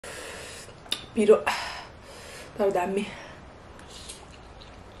पिरो तर दामी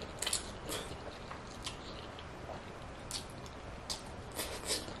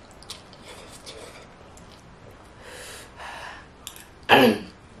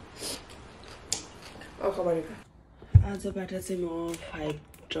अकबरेको आजबाट चाहिँ म 5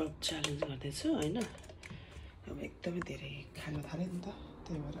 ड्रप च्यालेन्ज गर्दैछु हैन अब एकदमै धेरै खान थाले नि त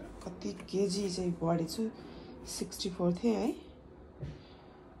त्यही भएर कति केजी चाहिँ बढेछु 64 थिए है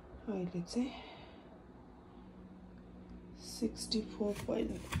अहिले चाहिँ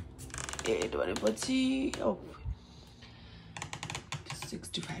 64.8 भनेपछि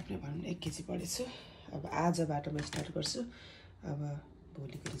 65 नै भनौँ 1 केजी बढेछु अब आजबाट म स्टार्ट गर्छु अब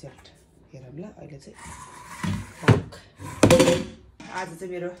भोलिको रिजल्ट हेरौँला अहिले चाहिँ आज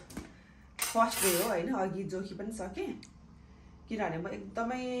चाहिँ मेरो फर्स्ट डे हो हैन अघि जोखी पनि सके किनभने म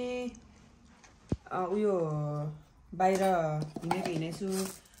एकदमै उयो बाहिर हिँडेछु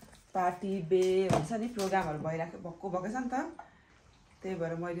पार्टी बे हुन्छ नि प्रोग्रामहरु भइराखेको भक्कै छ नि त त्यही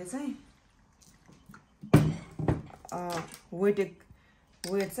भएर मैले चाहिँ वेट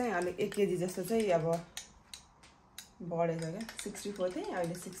चाहिँ अलि 1 केजी जस्तो चाहिँ अब बढेछ क्या 64 थिए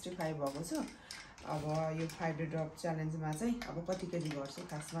अहिले 65 भएको छु अब यो 5 ड्रप च्यालेन्जमा चाहिँ अब कति केजी गर्छु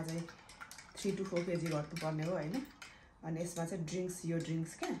खासमा चाहिँ 3 to 4 केजी गर्नुपर्ने हो हैन अनि यसमा चाहिँ ड्रिंक्स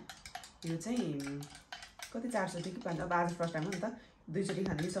क्या यो चाहिँ कति 400 कि 500 अब आज फर्स्ट टाइम हो नि त दुईचोटी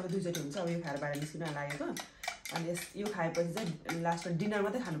खानु सबै दुईचोटी हुन्छ अब यो खाएर बाहिर निस्किन लागेको अनि यो खाएपछि चाहिँ लास्टमा डिनर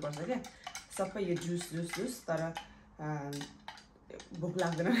मात्रै खानुपर्छ क्या सबै यो जुस तर भोक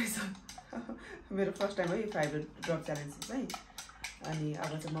लाग्दैन रहेछ मेरो फर्स्ट टाइम हो यो 5 ड्रप च्यालेन्ज चाहिँ अनि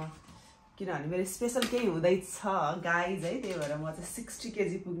अब चाहिँ म किनभने मेरो स्पेशल केही हुँदैछ गाइज है त्यही भएर म चाहिँ 60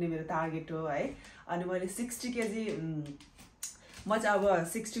 केजी पुग्ने मेरो टार्गेट हो है अनि मैले 60 केजी म चाहिँ अब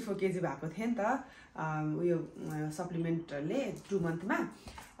 64 केजी भएको थिएँ नि त उयो सप्लिमेन्टले 2 मन्थमा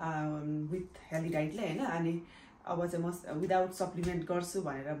विथ हेल्दी डाइटले हैन अनि अब चाहिँ म विदाउट सप्लिमेन्ट गर्छु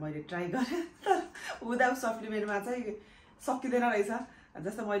भनेर मैले ट्राई गरेँ तर विदाउट सप्लिमेन्टमा चाहिँ सकिँदैन रहेछ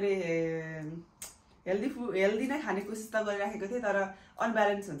जस्तो मैले हेल्दी नै खाने कोसिस त गरिराखेको थिएँ तर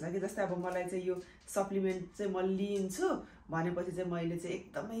अनब्यालेन्स हुन्छ कि जस्तै अब मलाई चाहिँ यो सप्लिमेन्ट चाहिँ म लिन्छु भनेपछि चाहिँ मैले चाहिँ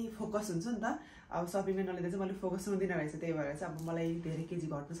एकदमै फोकस हुन्छु नि त अब सप्लिमेन्ट नलिँदा चाहिँ मैले फोकस हुँदिन रहेछ त्यही भएर चाहिँ अब मलाई धेरै केजी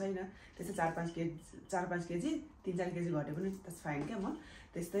घट्नु छैन त्यसै 4-5 केजी 3-4 केजी घटे पनि द्याट्स फाइन क्या म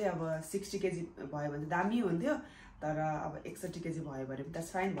त्यस्तै अब 60 केजी भयो भने दामी हुन्थ्यो तर अब 61 केजी भयो भने पनि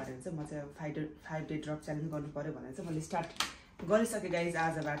द्याट्स फाइन भनेर चाहिँ म चाहिँ 5 डे ड्रप च्यालेन्ज गर्नु पर्यो भनेर चाहिँ मैले स्टार्ट गरिसकेँ गाइज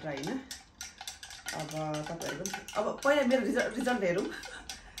आजबाट हैन अब तपाईहरु पनि अब पहिला मेरो रिजल्ट हेरौँ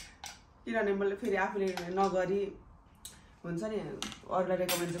किनभने मैले फेरि आफूले नगरी हुन्छ नि अरूलाई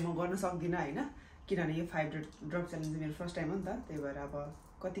रेकमेन्ड चाहिँ म गर्न सक्दिनँ हैन किनभने यो 5 ड्रप च्यालेन्ज मेरो फर्स्ट टाइम हो नि त त्यही भएर अब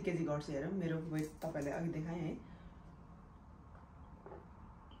कति केजी गर्छु हेरौँ मेरो वेट तपाईलाई अघि देखाएँ है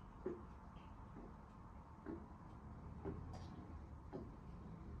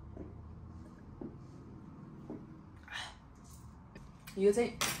यो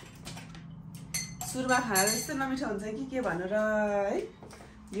चाहिँ सुरुमा खाएर यस्तो नमिठो हुन्छ कि के भनेर है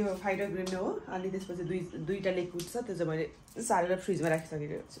यो फाइबर ग्रेन हो अनि त्यसपछि दुईटा लिक्विड छ त्यो चाहिँ मैले सारेर फ्रिजमा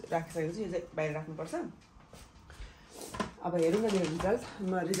राखिसकेको छु यो चाहिँ बाहिर राख्नुपर्छ अब हेरौँ न मेरो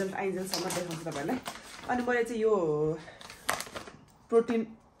रिजल्ट आइन्जेलसम्म देखाउँछु तपाईहरुलाई अनि मैले चाहिँ यो प्रोटिन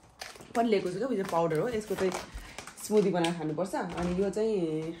पनि लिएको छु क्या यो पाउडर हो यसको चाहिँ स्मुदी बनाएर खानुपर्छ अनि यो चाहिँ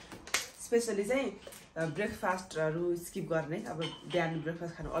स्पेशली चाहिँ ब्रेकफास्टहरु स्किप गर्ने अब बिहान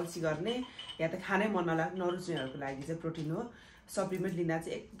ब्रेकफास्ट खानु अल्छी गर्ने या त खानै मन नरुच्नेहरुको लागि चाहिँ प्रोटिन हो सप्लिमेन्ट लिँदा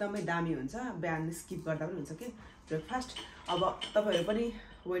चाहिँ एकदमै दामी हुन्छ बिहान स्किप गर्दा पनि हुन्छ कि ब्रेकफास्ट अब तपाईहरु पनि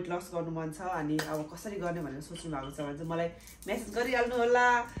वेट लस गर्नु मन छ अनि अब कसरी गर्ने भनेर सोच्नु भएको छ भने चाहिँ मलाई मेसेज गरिहाल्नु होला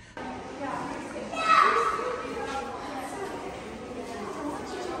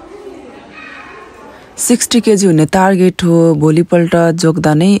 60 केजी हुने टार्गेट हो भोलिपल्ट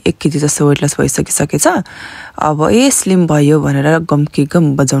जोग्दा नै 1 केजी जस्तो वेट लस भइसकिसकेछ अब स्लिम भयो भनेर गम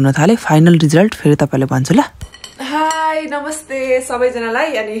बजाउन थाले फाइनल रिजल्ट फेरि तपाईलाई भन्छु ल हाय नमस्ते सबैजनालाई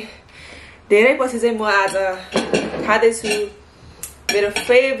अनि धेरै पछि चाहिँ म आज खादै छु मेरो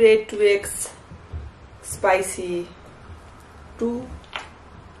फेभरेट 2x स्पाइसी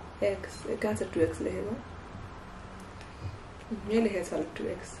 2x कहाँ छ 2x लेखेको यहाँ लेखेको छ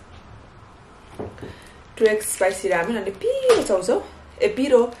 2x स्पाइसी रामेन अनि पिरो चाउचाउ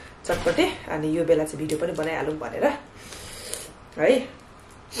पिरो चटपटे अनि यो बेला चाहिँ भिडियो पनि बनाइहालौँ भनेर है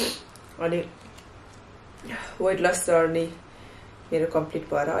अनि वेट लस जर्नी मेरो कम्प्लिट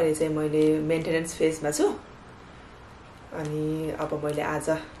भएर अहिले चाहिँ मैले मेन्टेनेन्स फेजमा छु अनि अब मैले आज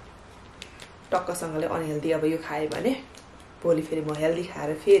टक्कसँगले अनहेल्दी अब यो खाएँ भने भोलि फेरि म हेल्दी खाएर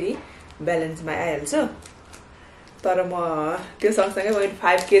फेरि ब्यालेन्समा आइहाल्छु तर म त्यो सँगसँगै मैले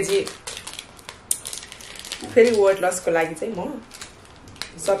 5 केजी फेरि वेट लसको लागि चाहिँ म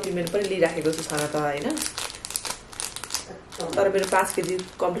सप्लिमेन्ट पनि लिइराखेको छु छन त हैन तर मेरो 5 केजी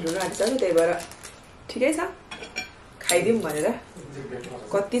कम्प्लिट हुन आँटिसक्यो त्यही भएर ठिकै छ खाइदिउँ भनेर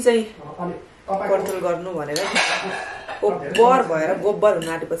कति चाहिँ कन्ट्रोल गर्नु भनेर ओभर भएर गोबर हुन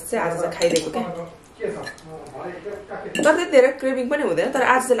आँटेपछि चाहिँ आज चाहिँ खाइदिएको क्या तर त्यति धेरै क्रेभिङ पनि हुँदैन तर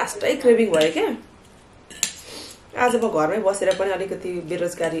आज चाहिँ लास्टै क्रेभिङ भयो क्या आज म घरमै बसेर पनि अलिकति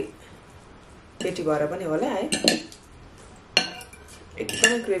बेरोजगारी केटी भएर पनि होला है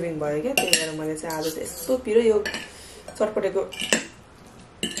एकदमै क्रेभिङ भयो क्या त्यही भएर मैले चाहिँ आज चाहिँ यस्तो पिरो यो चटपटेको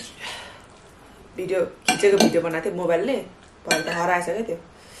खिचेको भिडियो बनाएको थिएँ मोबाइलले भएर त हराएछ क्या त्यो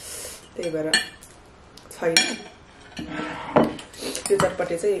त्यही भएर छैन त्यो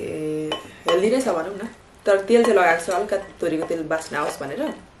चटपटे चाहिँ हेल्दी नै छ भनौँ न तर तेल चाहिँ लगाएको छ हल्का तोरीको तेल बास्न आओस् भनेर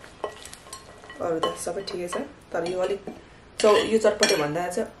अरू त सबै ठिकै छ तर यो अलिक यो चटपटे भन्दा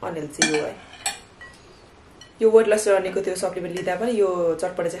चाहिँ अनहेल्दी यो है यो वेट लस गर्नेको त्यो सप्लिमेन्ट लिँदा पनि यो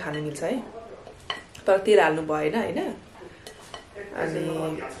चटपटे चाहिँ खान मिल्छ है तर तेल हाल्नु भएन हैन अनि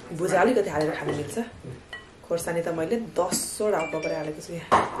भुजा अलिकति हालेर खान मिल्छ खोर्सानी त मैले 10 वटा अकबरे हालेको छु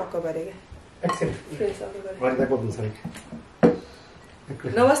यहाँ अकबरे क्या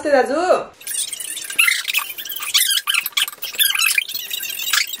नमस्ते दाजु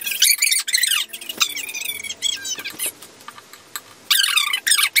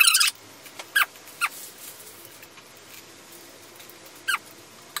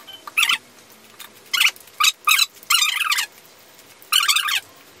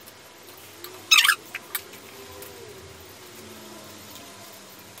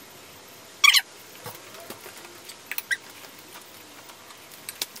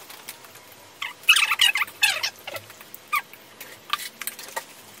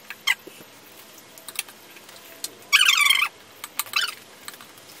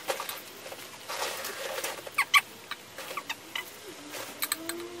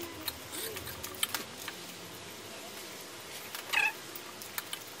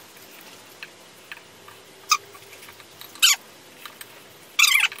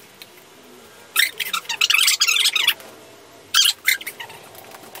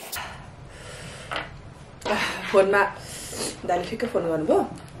फोनमा दाले ठिक्कै फोन गर्नुभयो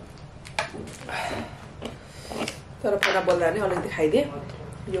तर फोनमा बोल्दा नि अलिकति खाइदिएँ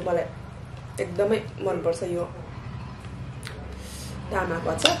यो मलाई एकदमै मनपर्छ यो तामाको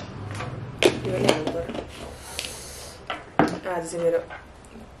अचार यो नै हाल्नु पर्यो आज चाहिँ मेरो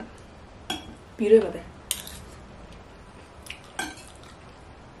पिरै मात्रै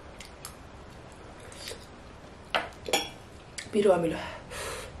पिरो अमिलो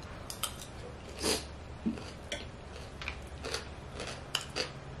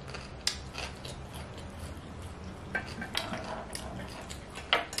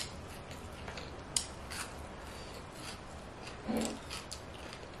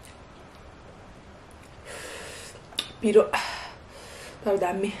पिरो तर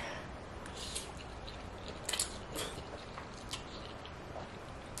दामी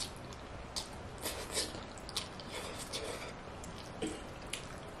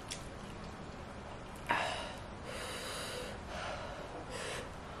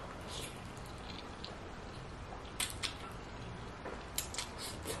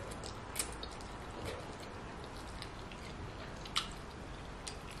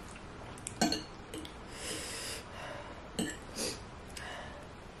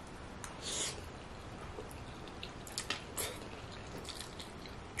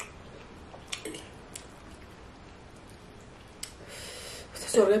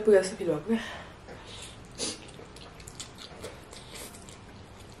स्वर्गै पुगेको जस्तो फिल भएको क्या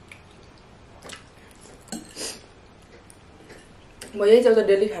म यही चाहिँ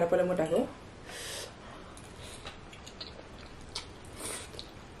डेली खाएर पहिला मोटाएको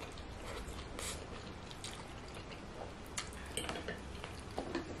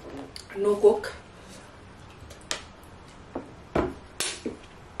नो कोक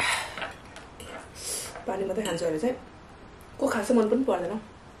पानी मात्रै खान्छु अहिले चाहिँ को खासै मन पनि पर्दैन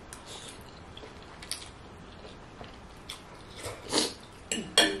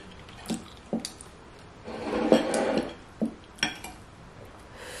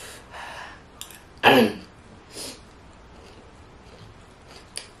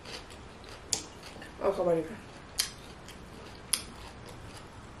Akabare का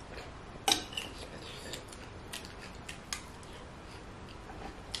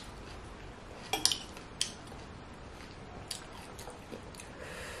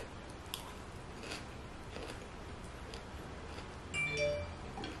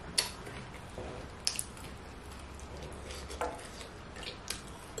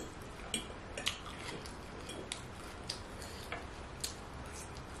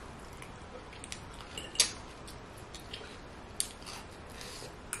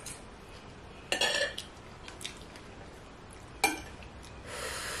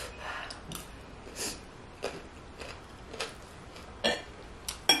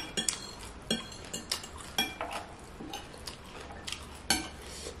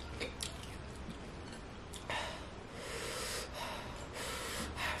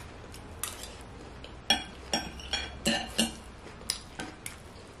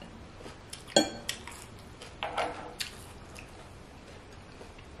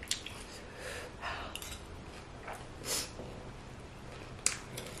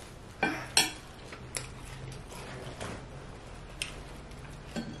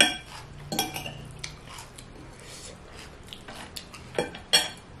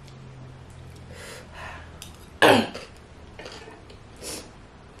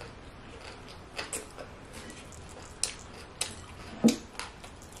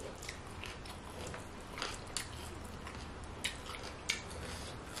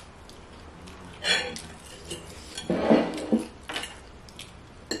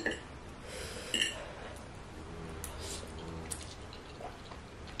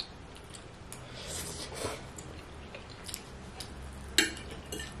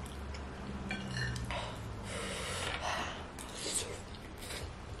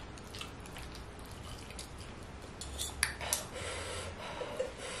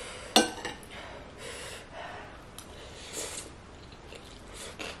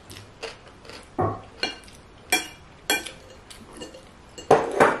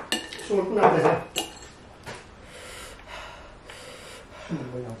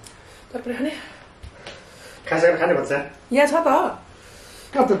तपाईँ खाने खासै खाने भन्छ यहाँ छ त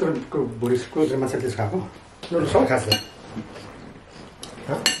कहाँ त त्यो भुँडीको माछा त्यस खाएको नुडल्स सब खान्छ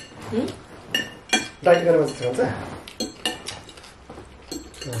डाइट गरेर माछा खान्छ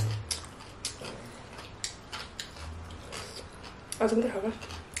आज मात्रै खाएको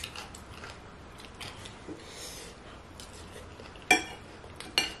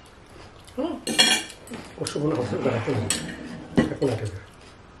कसो पनि खर्च गराएको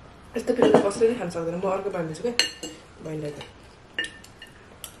यस्तो पिरो कसैले नै खान सक्दैन म अर्को बाँड्दैछु क्या बहिनीलाई त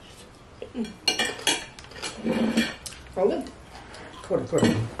आउँदैन थोरै थोरै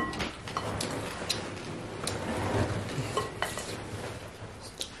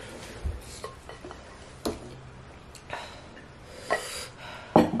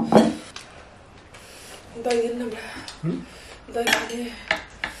दही दिनु न दही खाने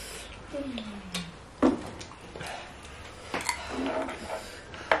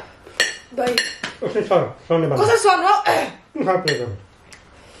दही कसरी सर्ने कसरी सर्नु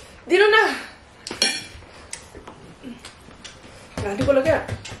दिनु न घाँटी बोल्यो क्या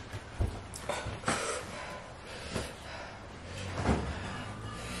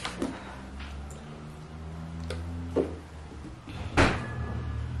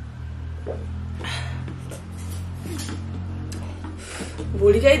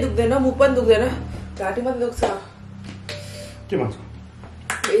भुँडी चाहिँ दुख्दैन मुख पनि दुख्दैन घाँटी मात्रै दुख्छ के भन्छ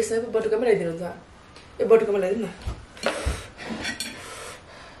यसमा बटुकामै ल्याइदिनुहुन्छ ए बटुकामा ल्याइदिनु न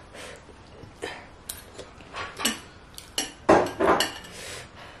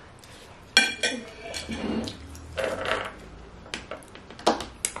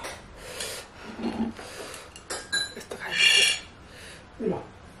यस्तो खायो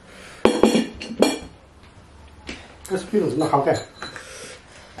पिरो नखाऊ क्या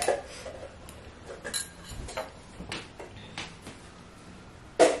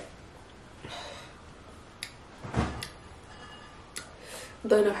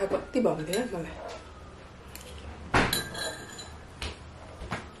दही नखाएको कति भएको थियो मलाई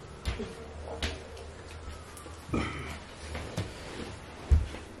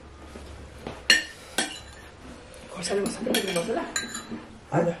खोर्सानी मसाला टिपेर ल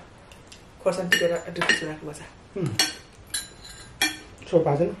हजुर खोर्सानी टिपेर ड्रिप्स राख्नुपर्छ सो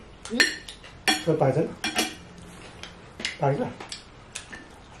पाएन सो पाएन पाएन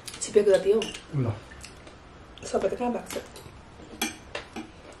छिपेको जति हो ल सबै त कहाँ भएको छ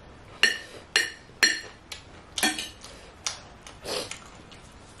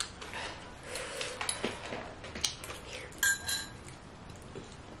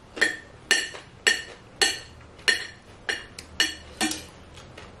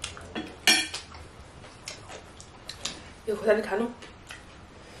यो खोर्सानी खानु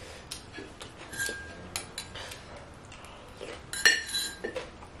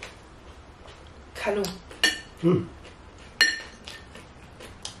खानु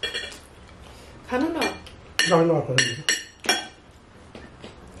खानु न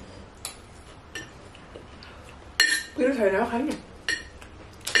पिरो छैन खानु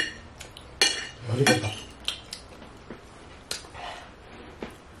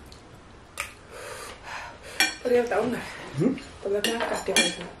अरे एउटा आउनु न तपाईँलाई कहाँ काट्यो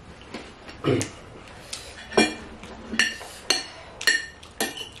भनेको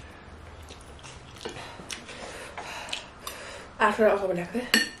आफूलाई अगाडि ल्याएको थिएँ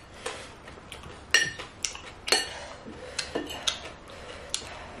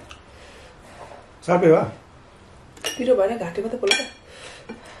सापे हो पिरो भएन घाँटी मात्रै पोल्छ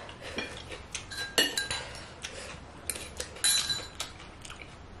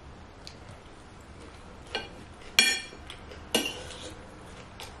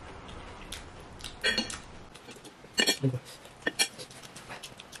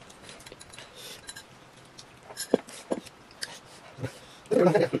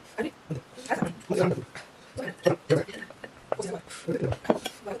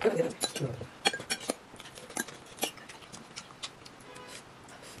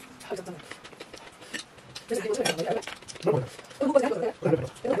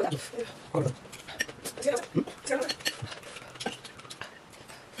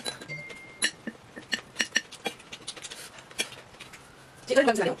चिकन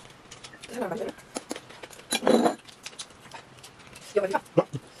बन्छ नि त्यसमा बन्छ यो पनि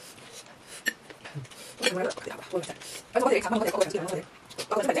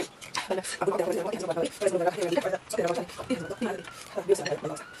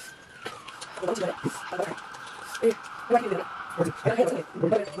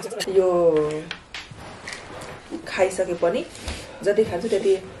यो खाइसके पनि जति खान्छु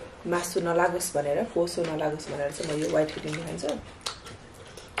त्यति मासु नलागोस् भनेर फोसो नलागोस् भनेर चाहिँ म यो व्हाइट किडनी खान्छु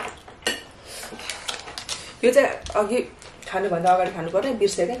यो चाहिँ अघि खानुभन्दा अगाडि खानुपर्ने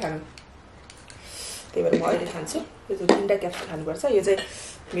बिर्सेकै खानु त्यही भएर म अहिले खान्छु यो चाहिँ 3टा क्याप्सुल खानुपर्छ यो चाहिँ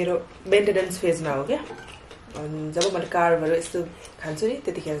मेरो मेन्टेनेन्स फेजमा हो क्या अनि जब मैले कार्बहरू यस्तो खान्छु नि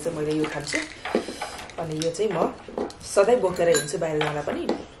त्यतिखेर चाहिँ मैले यो खान्छु अनि यो चाहिँ म सधैँ बोकेर हिँड्छु बाहिर जाँदा पनि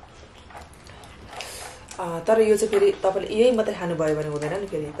तर यो चाहिँ फेरि तपाईँले यही मात्रै खानुभयो भने हुँदैन नि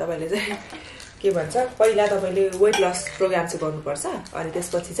फेरि तपाईँले चाहिँ के भन्छ पहिला तपाईँले वेट लस प्रोग्राम चाहिँ गर्नुपर्छ अनि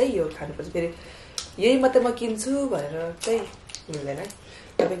त्यसपछि चाहिँ यो खानुपर्छ फेरि यही मात्रै म किन्छु भनेर चाहिँ मिल्दैन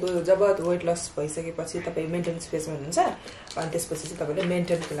तपाईँको जब वेट लस भइसकेपछि तपाईँ मेन्टेनेन्स फेजमा हुनुहुन्छ अनि त्यसपछि चाहिँ तपाईँले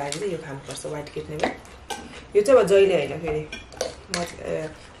मेन्टेनको लागि चाहिँ यो खानुपर्छ व्हाइट किडनीमा यो चाहिँ अब जहिले होइन फेरि म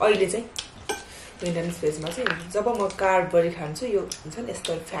अहिले चाहिँ मेन्टेनेन्स फेजमा चाहिँ जब म कार्ब बढी खान्छु यो हुन्छ नि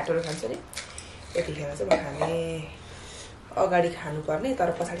यस्तो फ्याटहरू खान्छु नि यतिखेर चाहिँ म खाने अगाडि खानुपर्ने तर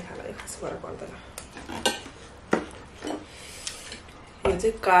पछाडि खानाले खास फरक पर्दैन यो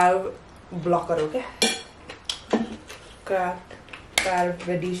चाहिँ कार्ब ब्लकर हो क्या कार्ब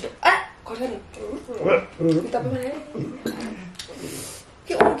रेड्युसन खोर्सानी तपाईँ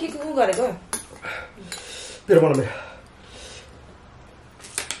के गरेको तेरो मलाई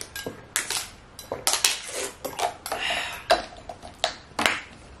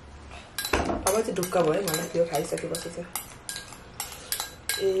अब चाहिँ ढुक्क भयो मलाई त्यो खाइसकेपछि चाहिँ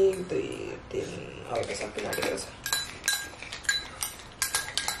 1 2 3 हल्का सकिन आँटेको छ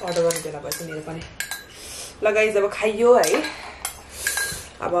अर्डर गर्ने बेला भएछ मेरो पनि लगाइ जब खाइयो है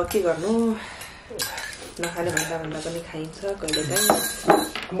अब के गर्नु नखाने भन्दा पनि खाइन्छ कहिलेकाहीँ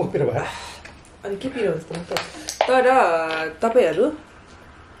मुख पिरो भयो अनि के पिरो हुन्छ त तर तपाईँहरू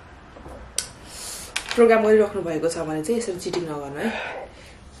प्रोग्राम गरिराख्नु भएको छ भने चाहिँ यसरी चिटिङ नगर्नु है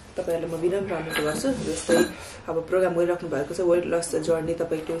तपाईँहरूलाई म विनम्र अनुरोध गर्छु जस्तै अब प्रोग्राम गरिराख्नु भएको छ वेट लस जर्नी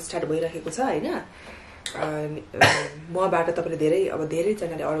तपाईँको स्टार्ट भइराखेको छ होइन मबाट तपाईँले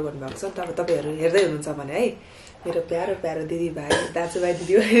धेरैजनाले अर्डर गर्नुभएको छ नि त अब तपाईँहरू हेर्दै हुनुहुन्छ भने है मेरो प्यारो प्यारो दिदीभाइ दाजुभाइ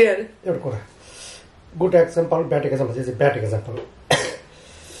दिदीबहिनीहरू एउटा कुरा गुड एक्जाम्पल ब्याड एक्जाम्पल चाहिँ ब्याड एक्जाम्पल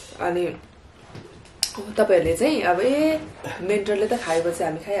अनि तपाईँहरूले चाहिँ अब मेन्टरले त खाएपछि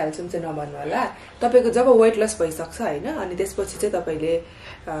हामी खाइहाल्छौँ चाहिँ नभन्नु होला तपाईँको जब वेट लस भइसक्छ होइन अनि त्यसपछि चाहिँ तपाईँले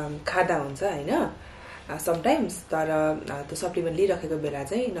खाँदा हुन्छ होइन समटाइम्स तर त्यो सप्लिमेन्ट लिइराखेको बेला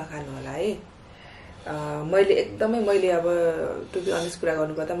चाहिँ नखानु होला है मैले अब टु बी अनेस्ट कुरा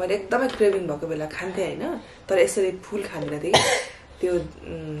गर्नुपर्दा मैले एकदमै क्रेभिङ भएको बेला खान्थेँ होइन तर यसरी फुल खाँदैन थिएँ कि त्यो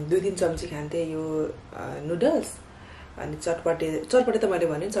 2-3 चम्ची खान्थेँ यो नुडल्स अनि चटपटे त मैले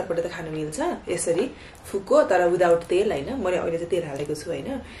भने चटपटे त खानु मिल्छ यसरी फुको तर विदाउट तेल होइन मैले अहिले चाहिँ तेल हालेको छु होइन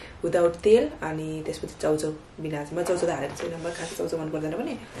विदाउट तेल अनि त्यसपछि चाउचाउ बिना चाहिँ म चाउचाउ त हालेको छैन मलाई खासै चाउचाउ मन पर्दैन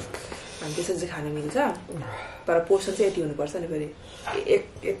पनि अनि त्यसरी चाहिँ खानु मिल्छ तर पोर्सन चाहिँ यति हुनुपर्छ नि फेरि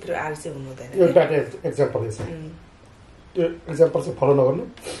यत्रो आर चाहिँ हुनु हुँदैन यो ब्याड एक्जाम्पल त्यो एक्जाम्पल चाहिँ फलो नगर्नु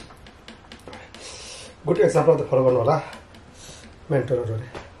गुड एक्जाम्पल त फलो गर्नु होला मेन्टरहरूले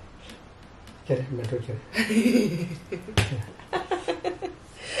के अरे मेन्टर के अरे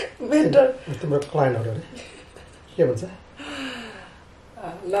मेन्टर तिम्रो क्लाइन्टहरू अरे के भन्छ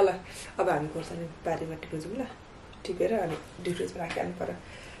ल अब हामी खोर्सानी बारीमा टिप्नु जाउँ ल टिपेर अनि डिफ्रिजमा राखिहाल्नु पर्यो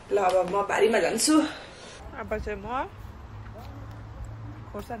ल अब म बारीमा जान्छु अब चाहिँ म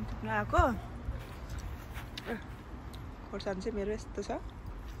खोर्सानी टिप्न आएको खोर्सानी चाहिँ मेरो यस्तो छ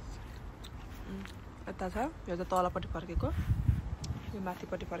यता छ यो चाहिँ तलपट्टि फर्केको यो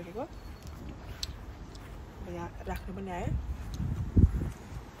माथिपट्टि फर्केको यहाँ राख्नु पनि आयो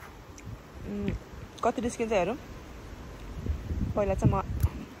कति निस्किन्छ हेरौँ पहिला चाहिँ म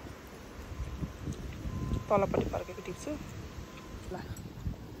तलपट्टि फर्केको टिप्छु ल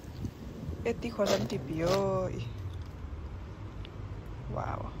यति खोर्सानी टिपियो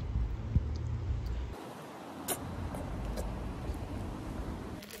वाउ